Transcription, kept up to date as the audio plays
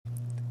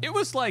It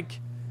was like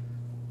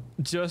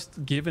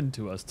just given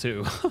to us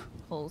too.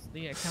 Pulls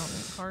the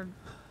accountant card.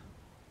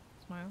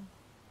 Smile.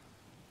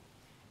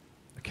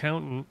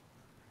 Accountant.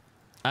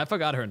 I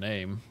forgot her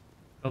name.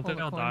 Don't they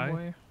all die?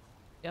 Boy.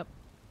 Yep.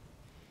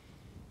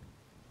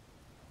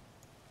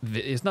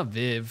 It's not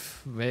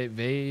Viv.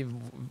 Hey,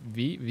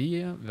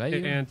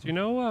 Ant, you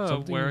know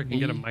where I can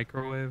get a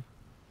microwave?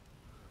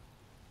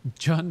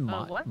 John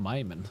what?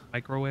 Myman.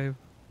 Microwave?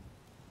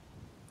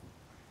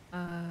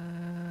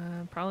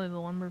 Probably the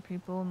lumber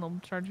people, and they'll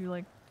charge you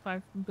like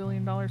 $5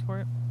 billion for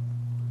it.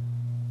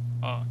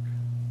 Fuck.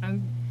 I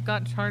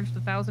got charged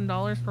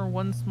 $1,000 for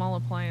one small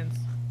appliance.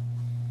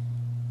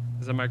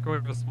 Is a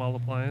microwave a small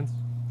appliance?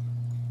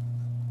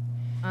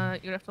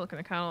 You'd have to look in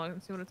the catalog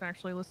and see what it's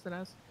actually listed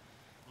as.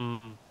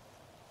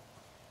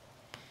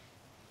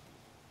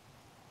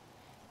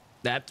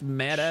 That's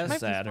mad ass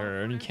Might be at small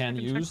her, and you appliance. I can't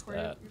can check use for you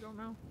if that. You don't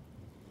know.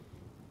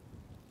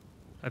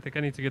 I think I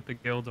need to get the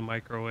guild a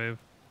microwave.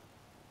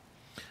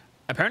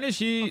 Apparently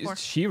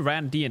she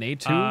ran DNA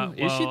too.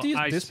 Is she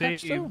I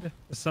dispatched saved too?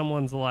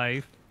 someone's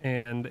life,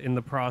 and in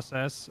the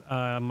process,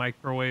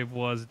 microwave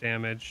was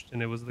damaged,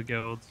 and it was the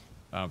guild's.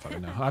 I don't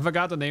fucking know. I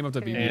forgot the name of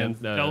the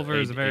And Delver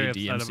is very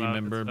upset DMC about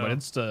member, it, but so.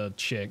 it's the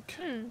chick.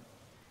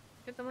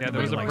 Get them Yeah,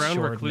 there was a Like brown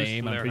short recluse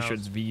name. in I'm their pretty sure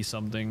house. it's V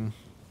something.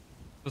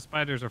 The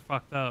spiders are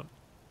fucked up,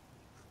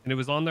 and it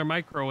was on their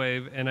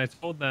microwave. And I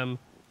told them,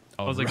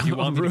 I was like, "Do you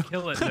want me to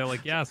kill it?" And they're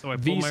like, "Yeah." So I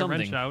V pulled my something.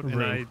 wrench out and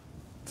Rue.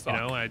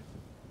 I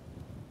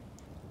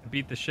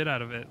beat the shit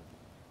out of it.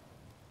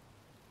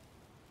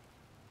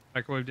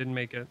 Microwave didn't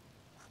make it.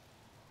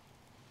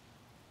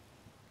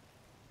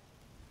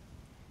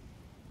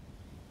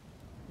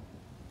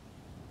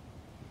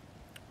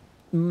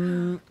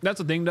 That's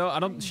the thing, though. I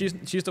don't. She's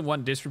the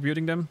one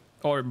distributing them,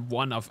 or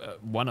one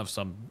of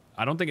some.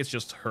 I don't think it's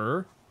just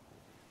her.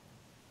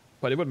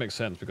 But it would make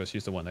sense because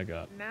she's the one that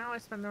got. Now I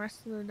spend the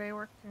rest of the day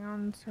working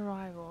on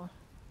survival.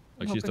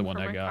 Like she's the hoping one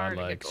for that my got car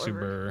to like get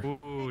delivered.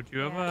 super Ooh, do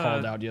you have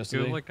called out Do you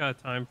yesterday. have like a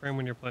time frame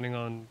when you're planning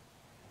on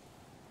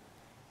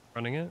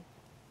running it?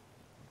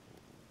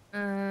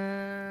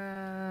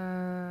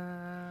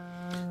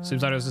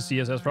 Seems like there's a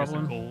CSS There's a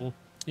problem. goal.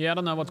 Yeah, I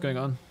don't know what's going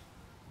on.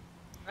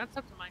 That's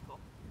up to Michael.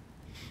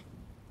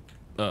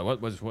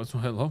 What's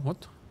hello?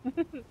 What?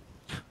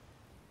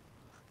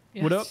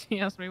 Yes, What up?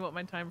 He asked me what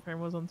my time frame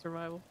was on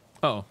survival.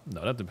 Oh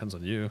no, that depends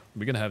on you.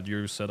 We're gonna have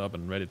you set up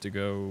and ready to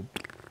go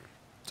Do you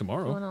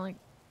tomorrow. want to like?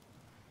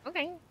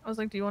 Okay. I was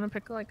like, do you want to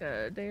pick like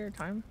a day or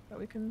time that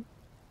we can?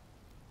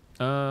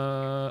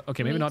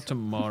 Okay, maybe Meet. not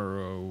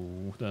tomorrow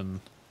then.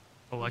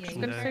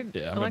 Election Yeah, day.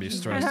 Yeah, I'm gonna be election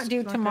stressed. Why not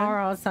do Not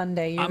tomorrow,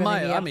 Sunday? You're gonna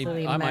be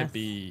absolutely I messed.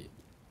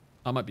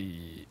 might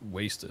be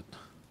wasted.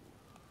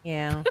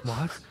 Yeah.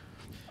 What?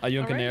 Are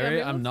you in All right, Canary?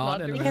 yeah, I'm not.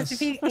 let's And not Because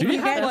then if you, do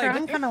you have get like?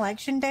 drunk on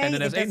election day, And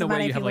then it there's ain't no doesn't matter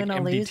way you if have you like win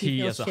or lose. You MDT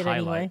feel as a shit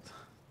highlight. anyway.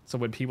 So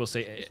when people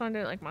say, Just want to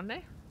do it like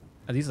Monday.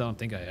 at least I don't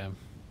think I am.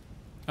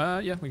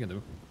 Yeah, we can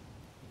do.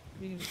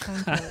 You need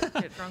time to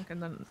get drunk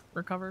and then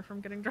recover from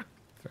getting drunk.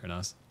 Fair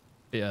enough.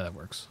 Yeah, that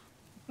works.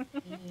 I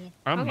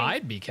Okay.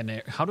 might be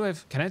Canary. How do I?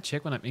 Can I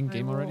check when I'm in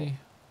game will already?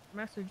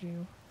 Message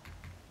you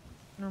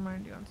and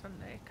remind you on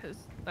Sunday because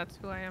that's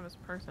who I am as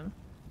a person.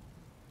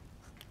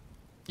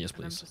 Yes, And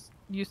I'm please. just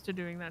used to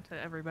doing that to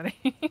everybody.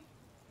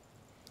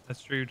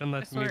 That's true. You've done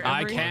that to me. swear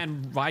I every-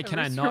 can. Why can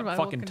I every not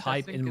survival fucking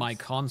type contestant in my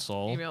gets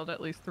console? Emailed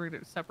at least 3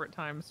 separate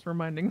times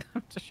reminding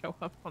them to show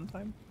up on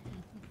time.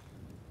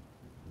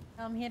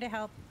 I'm here to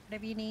help.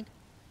 Whatever you need.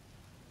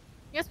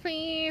 Yes,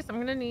 please. I'm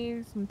gonna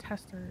need some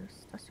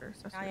testers.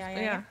 Testers.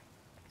 Yeah.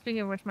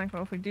 Speaking of which,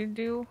 Michael, if we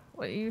do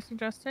what you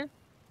suggested,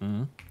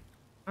 Mm-hmm.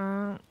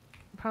 I'll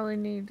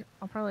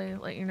probably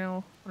let you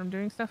know when I'm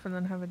doing stuff, and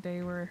then have a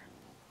day where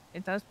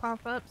it does pop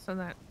up, so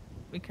that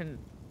we can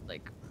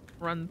like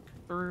run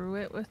through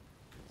it with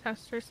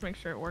testers to make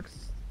sure it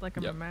works like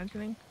I'm Yep.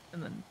 imagining,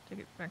 and then take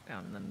it back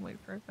down, and then wait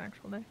for its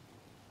actual day.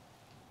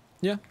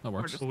 Yeah, that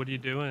works. So what are you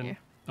doing? Yeah.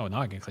 Oh,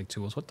 now I can click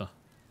tools. What the?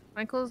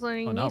 Michael's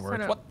letting Oh, me now it set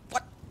works. up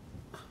What?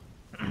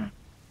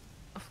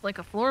 like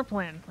a floor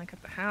plan, like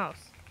at the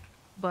house,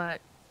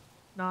 but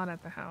not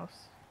at the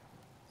house,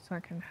 so I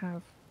can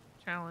have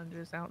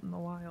challenges out in the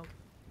wild.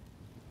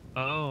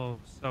 Oh,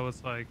 so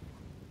it's like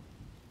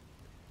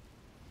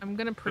I'm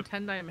gonna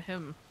pretend I am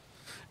him.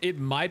 It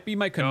might be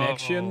my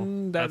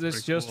connection that that's is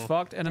pretty just cool.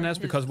 fucked, and then that's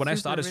His because when I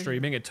started supervision.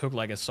 streaming, it took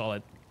like a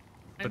solid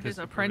And his his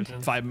apprentice.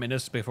 supervision. 5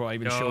 minutes before I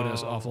even showed it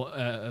as, Yo.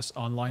 as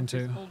online His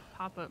too. whole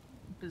pop-up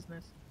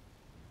business.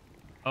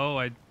 Oh,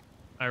 I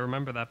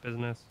remember that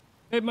business.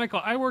 Hey,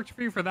 Michael, I worked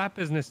for you for that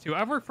business too.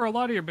 I've worked for a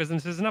lot of your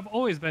businesses, and I've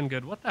always been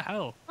good. What the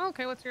hell?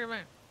 Okay, what's your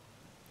event?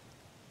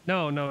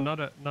 No,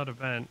 not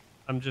event.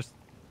 I'm just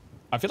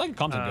I feel like it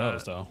comes and Uh,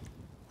 goes though.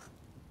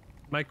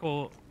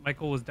 Michael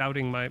was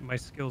doubting my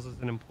skills as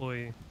an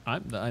employee.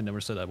 I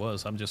never said I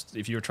was. I'm just,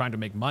 if you're trying to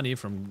make money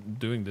from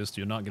doing this,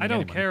 you're not getting I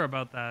don't any money. care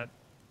about that.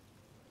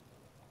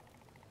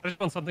 I just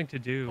want something to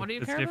do. What do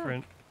you it's care about?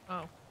 different.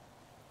 Oh.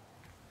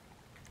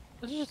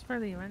 This is just for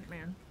the event,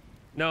 man.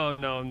 No,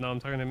 I'm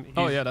talking to him.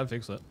 Oh He's yeah, that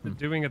fixes it.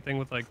 doing a thing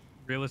with like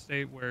real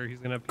estate where he's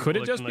gonna have people Could it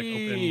that just can, like,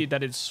 be open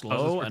that it's houses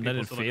slow for and then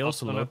people it so the fails cops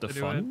to don't load have the to do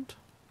it? fund?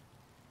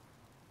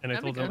 And I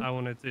That'd be told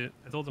him good.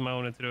 I told him I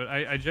wanted to do it.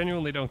 I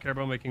genuinely don't care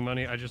about making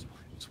money. I just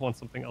want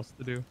something else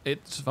to do.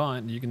 It's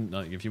fine. You can,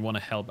 like, if you want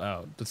to help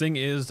out. The thing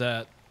is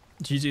that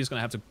Gigi is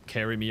gonna have to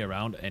carry me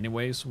around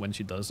anyways when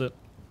she does it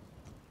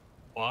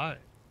Why?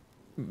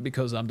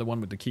 because I'm the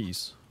one with the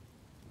keys.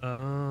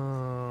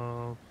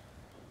 Oh.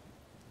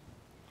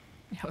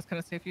 Yeah, I was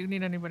gonna say if you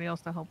need anybody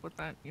else to help with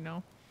that, you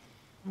know,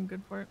 I'm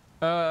good for it.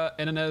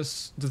 And then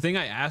as the thing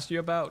I asked you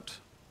about,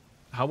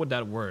 how would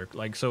that work?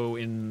 Like, so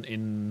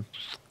in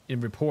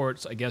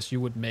reports, I guess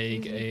you would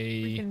make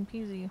Easy freaking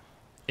peasy.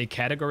 a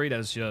category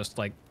that's just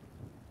like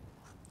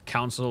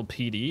council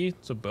PD,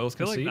 so both I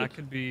can feel like see that it.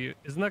 could be.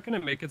 Isn't that going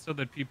to make it so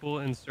that people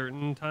in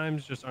certain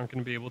times just aren't going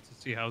to be able to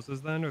see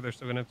houses then, or they're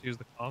still going to have to use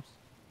the cops?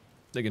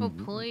 They can Oh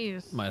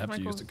please. might have to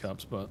use the Michael's-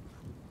 cops, but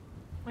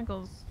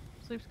Michael's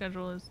sleep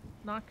schedule is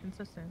not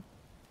consistent.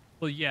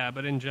 Well, yeah,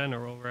 but in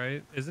general,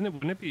 right?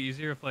 Wouldn't it be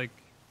easier if, like,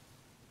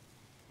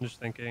 I'm just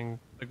thinking,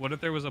 like, what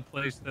if there was a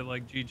place that,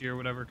 like, Gigi or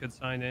whatever could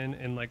sign in,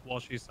 and, like, while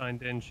she's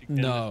signed in, she can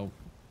no,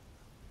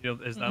 you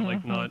know, is that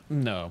like not?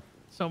 no.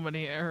 So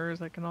many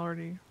errors I can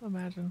already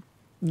imagine.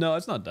 No,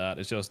 it's not that.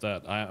 It's just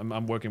that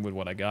I'm working with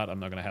what I got. I'm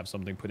not gonna have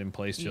something put in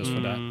place just for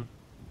that. Mm,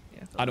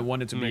 Yeah, I don't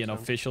want it to be Makes an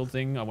sense. official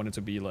thing. I want it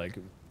to be like,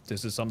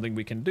 this is something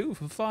we can do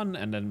for fun,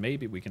 and then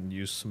maybe we can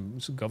use some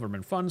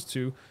government funds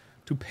to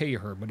pay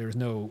her. But there's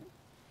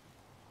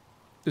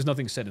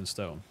nothing set in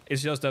stone.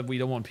 It's just that we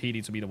don't want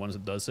PD to be the ones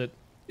that does it.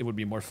 It would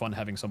be more fun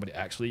having somebody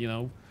actually, you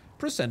know,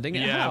 presenting a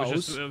yeah,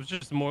 house. it was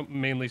just more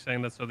mainly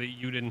saying that so that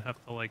you didn't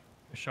have to, like,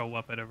 show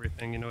up at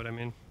everything. You know what I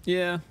mean?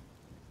 Yeah.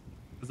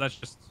 Because that's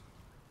just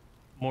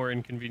more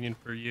inconvenient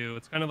for you.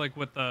 It's kind of like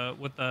with the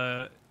what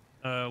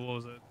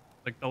was it,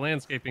 like the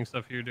landscaping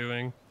stuff you're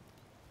doing.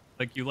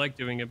 Like, you like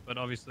doing it, but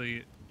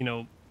obviously, you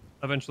know,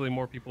 eventually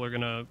more people are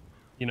gonna,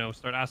 you know,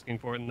 start asking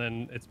for it, and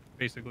then it's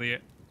basically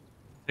it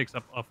takes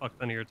up a fuck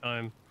ton of your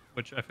time,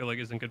 which I feel like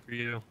isn't good for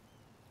you.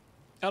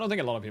 I don't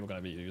think a lot of people are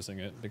gonna be using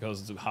it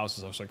because the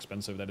houses are so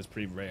expensive that it's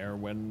pretty rare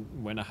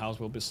when a house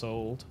will be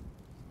sold.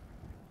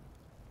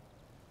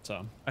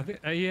 So, I think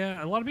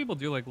yeah, a lot of people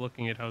do like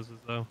looking at houses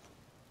though.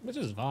 which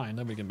is fine.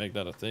 Then we can make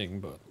that a thing.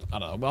 But I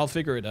don't know. I'll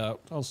figure it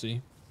out. I'll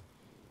see.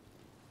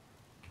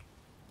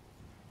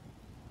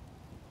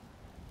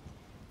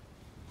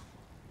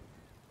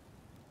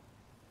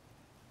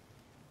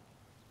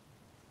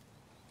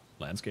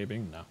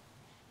 Landscaping? No.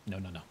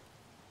 No.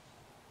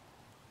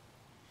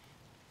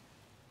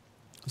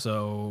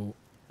 So,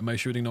 am I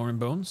shooting Norman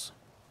Bones?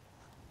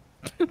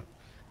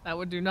 That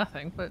would do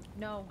nothing, but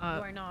No, you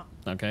are not.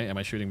 Okay. Am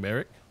I shooting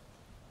Barrick?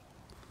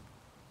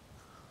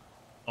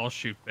 I'll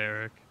shoot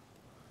Barrick.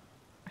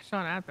 I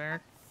shot at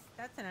Barrick.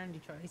 That's an Andy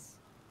choice.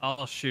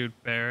 I'll shoot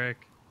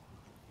Barrick.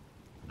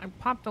 I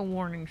popped a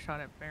warning shot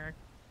at Barrick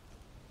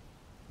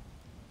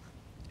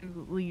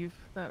to leave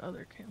that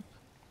other camp.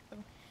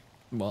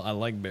 Well, I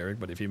like Barrick,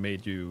 but if he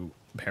made you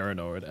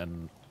paranoid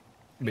and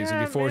basically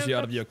Yeah, force man, you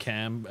out of that's- your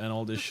camp and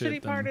all this The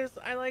shit, shitty part then is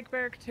I like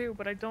Barrick too,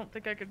 but I don't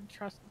think I could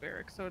trust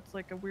Barrick. So it's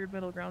like a weird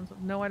middle ground. So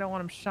no, I don't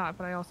want him shot,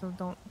 but I also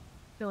don't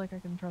feel like I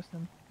can trust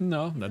him.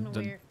 no, He's in a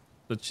weird,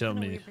 that tell in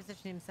a me, weird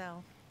position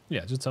himself.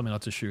 yeah, just tell me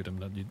not to shoot him.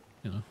 That you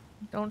know.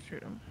 Don't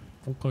shoot him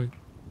Okay.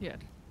 yet.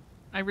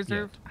 I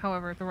reserve,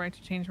 however, the right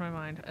to change my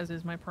mind, as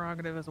is my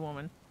prerogative as a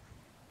woman.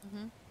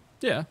 Mm-hmm.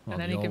 Yeah. Well,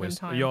 any you given always,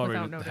 time you without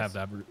already notice. have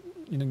that.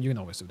 You know, you can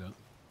always do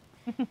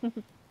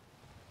that.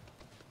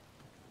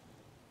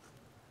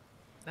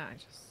 I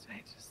just,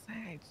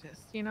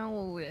 you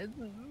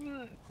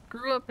know,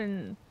 grew up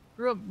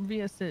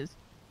via CIS,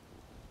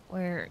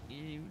 where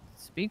you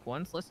speak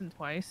once, listen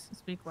twice,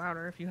 speak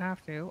louder if you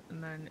have to,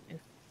 and then if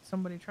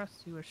somebody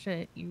trusts you with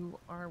shit, you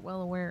are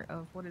well aware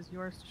of what is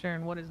yours to share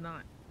and what is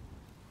not.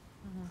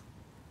 Mm-hmm.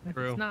 And if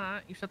True. it's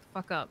not, you shut the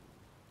fuck up.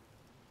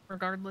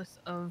 Regardless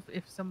of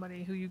if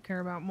somebody who you care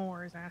about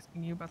more is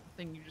asking you about the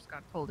thing you just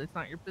got told. It's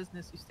not your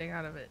business, you stay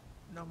out of it,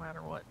 no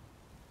matter what.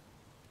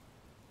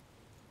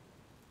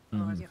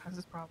 Otherwise Mhm. it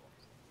causes problems.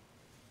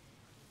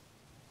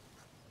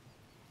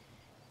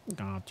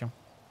 Gotcha.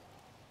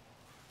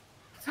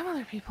 Some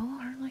other people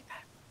aren't like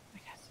that, I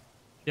guess.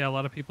 Yeah, a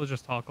lot of people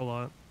just talk a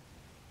lot.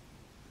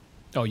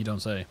 Oh, you don't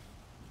say.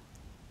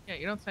 Yeah,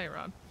 you don't say,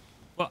 Rod.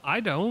 Well, I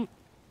don't.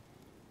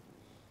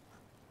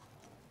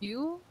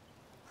 You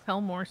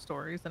tell more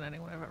stories than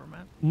anyone I've ever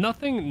met.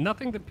 Nothing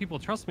that people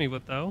trust me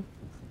with though.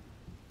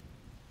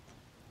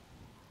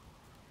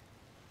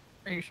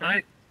 Are you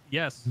sure?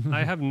 Yes,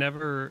 I have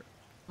never.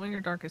 What's your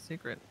darkest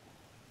secret?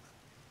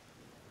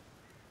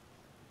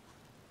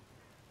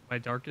 My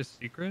darkest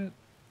secret?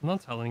 I'm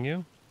not telling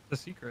you. It's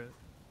a secret.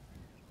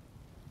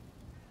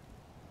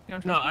 You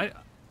don't No, trust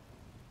me?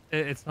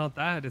 It's not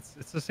that. It's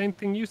the same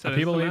thing you said. Are It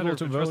people doesn't able matter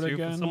to if I trust vote you, if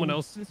again? someone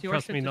else Since your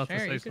trusts shit me to not to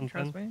share, say you can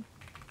something. trust me.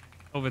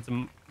 Oh, if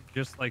it's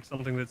just like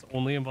something that's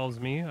only involves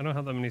me. I don't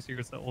have that many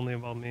secrets that only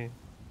involve me.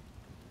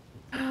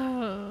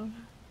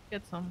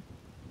 Get some.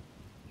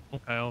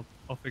 Okay, I'll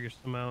figure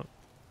some out.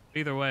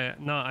 Either way,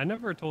 no, I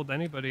never told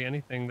anybody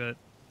anything that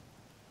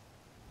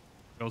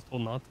I was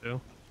told not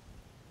to.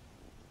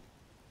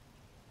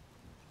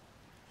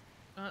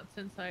 Not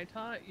since I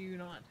taught you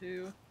not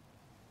to.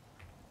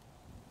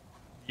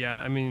 Yeah,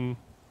 I mean,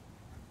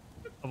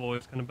 I've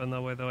always kind of been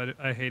that way, though.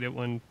 I hate it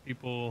when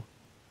people,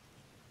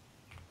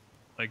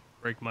 like,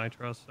 break my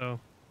trust, so,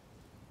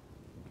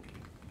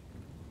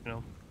 you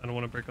know, I don't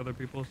want to break other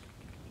people's.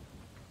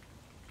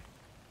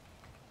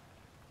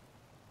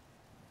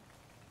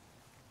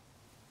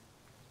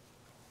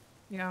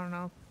 Yeah, I don't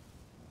know.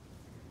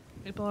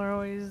 People are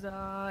always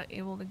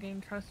able to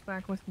gain trust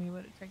back with me, but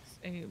it takes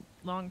a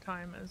long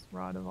time, as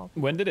Rod of all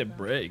people. When did it knows.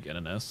 break,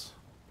 NNS?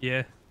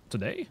 Yeah,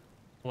 Today?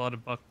 a lot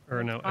of buck, or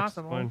It's no, X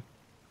possible. coin.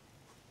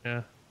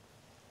 Yeah.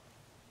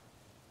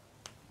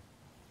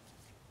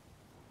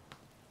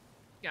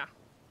 Yeah.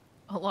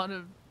 A lot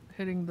of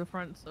hitting the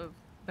fronts of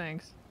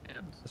banks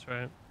and That's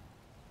right.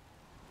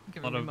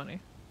 giving lot me of- money.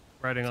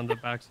 Riding on the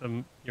backs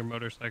of your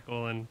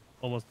motorcycle and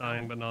almost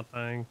dying but not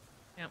dying.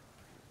 Yep.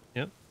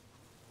 Yep.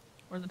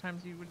 Or the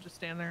times you would just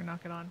stand there and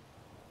knock it on.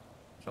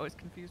 Which always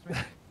confused me.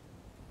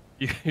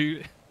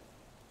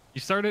 You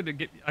started to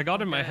get. I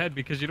got in my Okay. head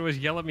because you'd always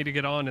yell at me to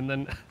get on, and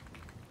then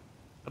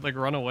I'd like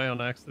run away on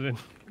accident.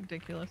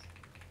 Ridiculous.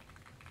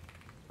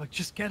 Like,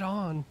 just get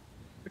on.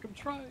 Like, I'm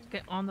trying.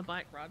 Get on the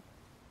bike, Rod.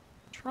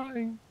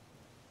 Trying.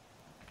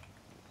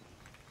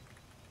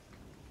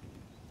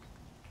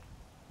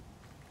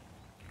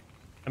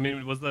 I mean,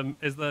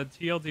 is the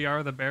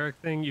TLDR the Barrack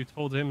thing? You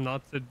told him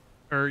not to,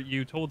 or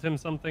you told him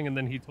something, and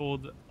then he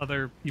told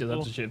other You'll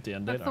people. have to shift the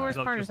end That's date. the Alright.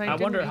 worst part is I I I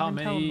didn't wonder how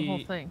even tell him the whole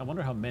many. thing. I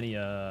wonder how many.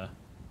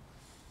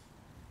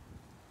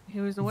 He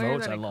was aware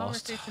votes that I a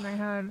lost. conversation I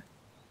had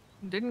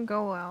didn't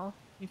go well.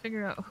 He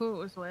figured out who it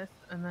was with,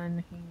 and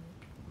then he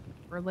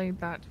relayed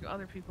that to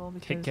other people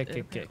because it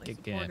apparently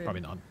supported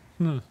Probably not.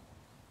 Hmm.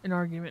 an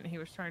argument he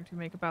was trying to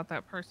make about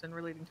that person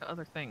relating to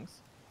other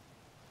things.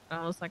 And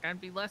I was like, I'd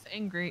be less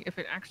angry if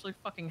it actually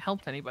fucking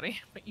helped anybody,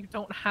 but you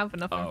don't have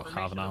enough Oh, information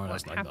half an hour, of what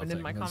that's like happened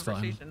in my nothing, that's fine.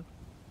 conversation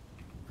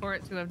for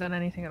it to have done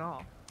anything at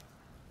all.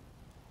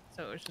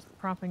 So it was just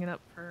propping it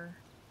up for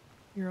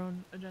your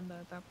own agenda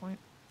at that point.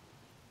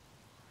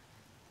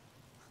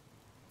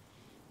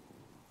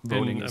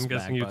 Voting And is I'm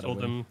guessing back, you by the told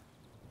way. him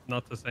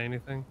not to say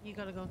anything. You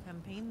gotta go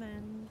campaign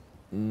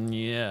then.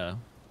 Yeah,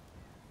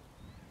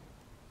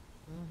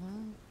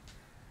 Mm-hmm.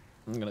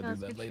 I'm gonna Let's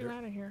do that get you later.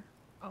 out of here.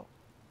 Oh,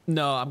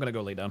 No, I'm gonna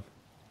go lay down.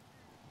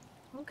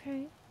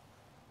 okay.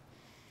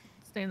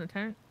 Stay in the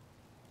tent.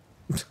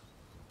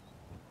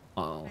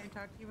 Oh, Can I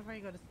talk to you before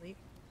you go to sleep?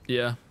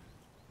 yeah.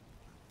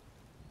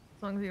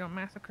 As long as you don't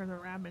massacre the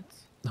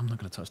rabbits. I'm not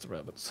gonna touch the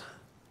rabbits.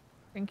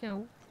 Thank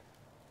you.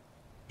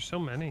 There's so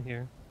many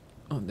here.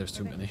 Oh, there's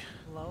too Okay. many.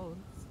 Loads.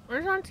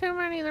 There's not too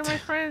many. They're my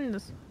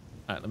friends.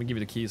 All right, let me give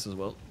you the keys as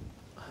well.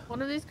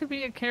 One of these could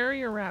be a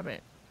carrier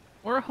rabbit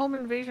or a home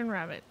invasion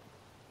rabbit.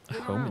 We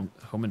don't know.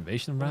 Home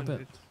invasion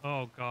rabbit.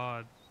 Oh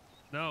God.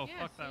 No, Yeah,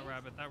 fuck that see?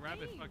 rabbit. That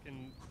rabbit Hey.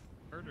 fucking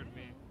murdered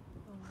me.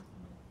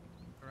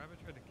 The rabbit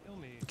tried to kill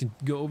me. You can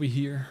go over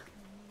here.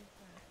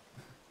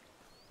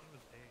 It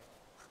was Dave.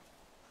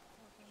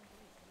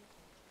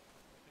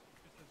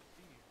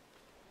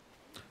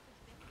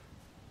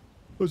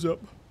 What's up?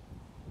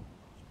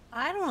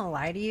 I don't want to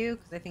lie to you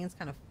because I think it's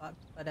kind of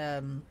fucked, but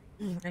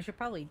I should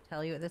probably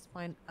tell you at this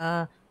point.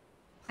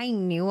 I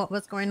knew what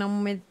was going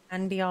on with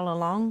Andy all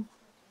along.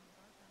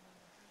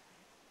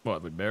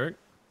 What, with Barrick?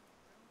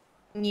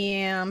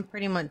 Yeah,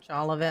 pretty much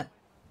all of it.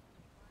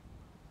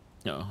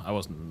 No, I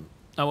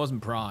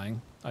wasn't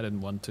prying. I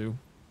didn't want to.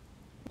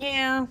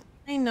 Yeah,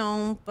 I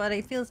know, but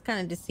it feels kind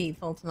of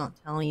deceitful to not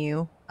tell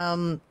you.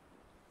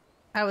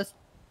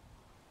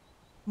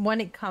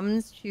 When it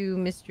comes to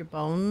Mr.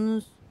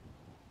 Bones,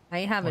 I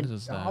have What a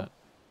is job, that?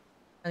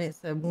 and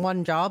it's a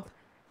one job,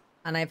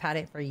 and I've had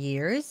it for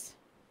years,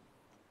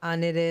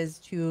 and it is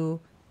to.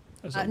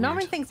 That's so Norman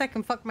weird. thinks I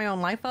can fuck my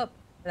own life up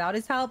without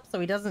his help, so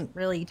he doesn't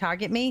really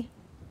target me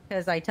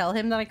because I tell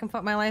him that I can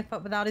fuck my life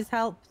up without his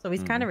help. So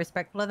he's kind of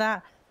respectful of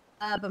that.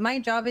 But my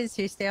job is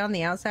to stay on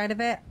the outside of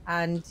it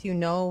and to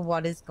know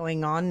what is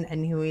going on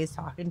and who he is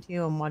talking to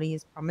and what he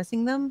is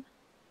promising them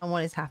and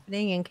what is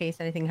happening in case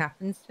anything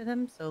happens to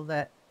them, so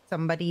that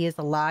somebody is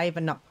alive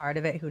and not part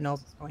of it who knows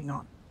what's going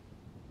on.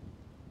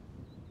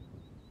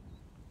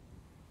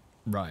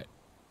 Right.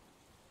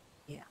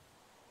 Yeah.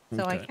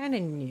 So I Okay. kind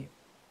of knew,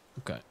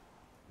 Okay.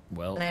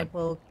 Well, and I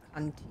will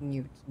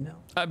continue to know.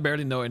 I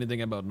barely know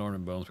anything about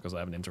Norman Bones because I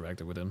haven't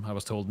interacted with him. I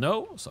was told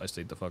no, so I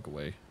stayed the fuck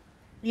away.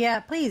 Yeah,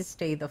 please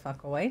stay the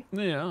fuck away.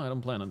 Yeah, I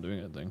don't plan on doing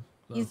anything.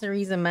 So. He's the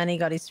reason Manny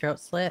got his throat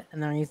slit,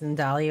 and the reason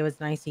Dahlia was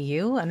in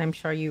ICU, and I'm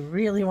sure you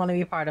really want to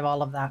be part of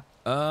all of that.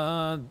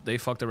 They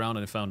fucked around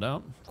and found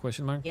out?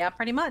 Question mark? Yeah,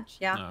 pretty much.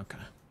 Yeah. Oh, okay.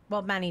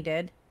 Well, Manny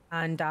did,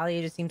 and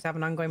Dahlia just seems to have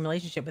an ongoing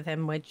relationship with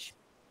him, which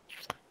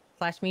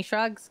Flash Me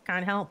shrugs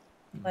can't help.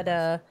 But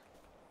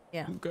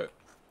yeah. Okay.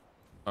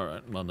 All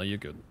right. Well, no, you're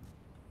good.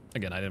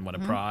 Again, I didn't want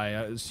to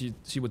pry.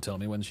 She would tell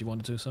me when she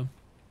wanted to, so.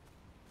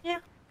 Yeah.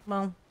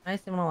 Well, I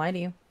just didn't want to lie to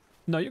you.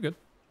 No, you're good.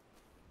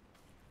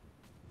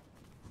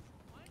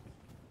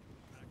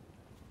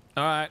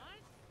 All right.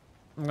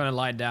 I'm gonna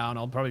lie down.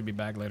 I'll probably be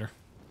back later.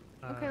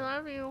 Okay,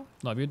 love you.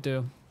 Love you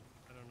too.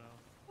 I don't know.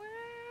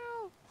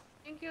 Wow.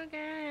 Thank you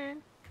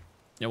again.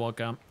 You're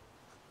welcome.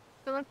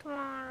 Good luck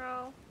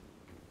tomorrow.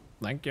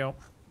 Thank you. All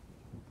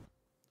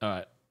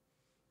right.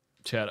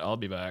 Chat, I'll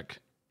be back.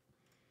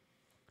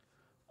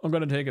 I'm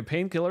going to take a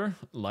painkiller,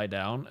 lie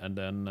down, and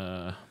then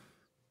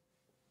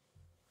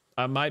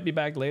I might be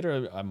back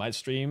later. I might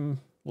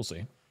stream. We'll see.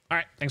 All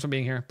right. Thanks for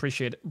being here.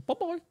 Appreciate it.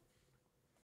 Bye-bye.